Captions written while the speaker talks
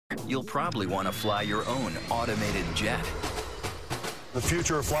you'll probably want to fly your own automated jet. The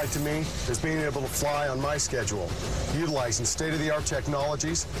future of flight to me is being able to fly on my schedule, utilizing state-of-the-art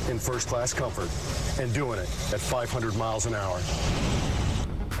technologies in first-class comfort, and doing it at 500 miles an hour.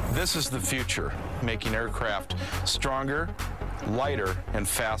 This is the future, making aircraft stronger, lighter, and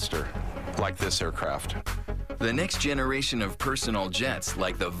faster, like this aircraft. The next generation of personal jets,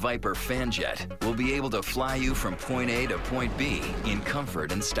 like the Viper Fanjet, will be able to fly you from point A to point B in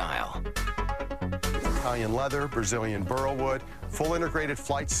comfort and style. Italian leather, Brazilian burlwood, full integrated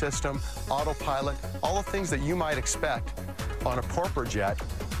flight system, autopilot, all the things that you might expect on a corporate jet,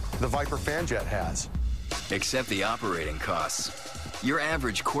 the Viper Fanjet has. Except the operating costs. Your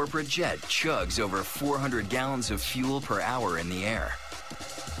average corporate jet chugs over 400 gallons of fuel per hour in the air.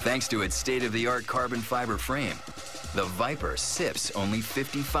 Thanks to its state-of-the-art carbon fiber frame, the Viper sips only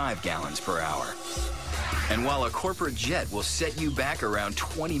 55 gallons per hour. And while a corporate jet will set you back around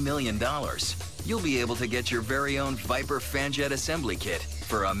 $20 million, you'll be able to get your very own Viper Fanjet assembly kit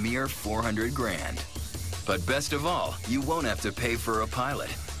for a mere 400 grand. But best of all, you won't have to pay for a pilot,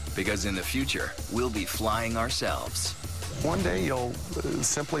 because in the future, we'll be flying ourselves. One day you'll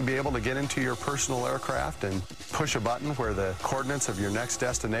simply be able to get into your personal aircraft and push a button where the coordinates of your next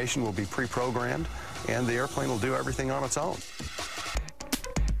destination will be pre-programmed, and the airplane will do everything on its own.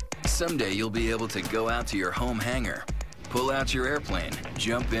 Someday you'll be able to go out to your home hangar, pull out your airplane,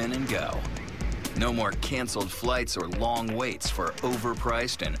 jump in and go. No more canceled flights or long waits for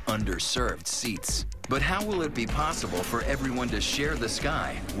overpriced and underserved seats. But how will it be possible for everyone to share the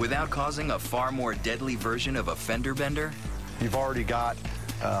sky without causing a far more deadly version of a fender bender? You've already got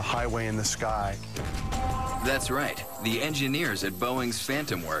a highway in the sky. That's right. The engineers at Boeing's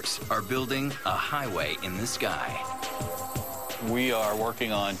Phantom Works are building a highway in the sky. We are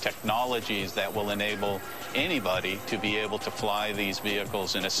working on technologies that will enable anybody to be able to fly these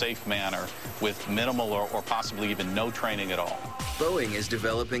vehicles in a safe manner with minimal or possibly even no training at all. Boeing is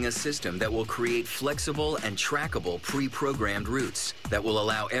developing a system that will create flexible and trackable pre-programmed routes that will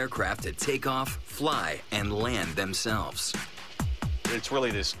allow aircraft to take off, fly, and land themselves. It's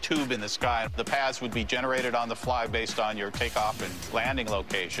really this tube in the sky. The paths would be generated on the fly based on your takeoff and landing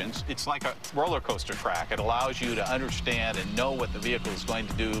locations. It's like a roller coaster track. It allows you to understand and know what the vehicle is going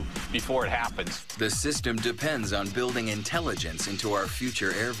to do before it happens. The system depends on building intelligence into our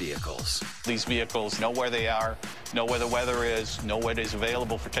future air vehicles. These vehicles know where they are, know where the weather is, know what is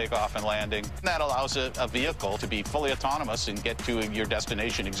available for takeoff and landing. And that allows a vehicle to be fully autonomous and get to your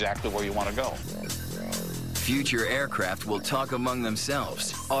destination exactly where you want to go. Future aircraft will talk among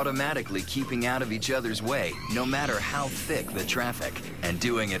themselves, automatically keeping out of each other's way, no matter how thick the traffic, and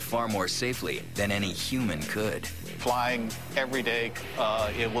doing it far more safely than any human could. Flying every day,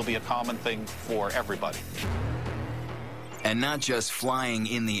 it will be a common thing for everybody. And not just flying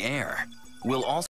in the air. We'll also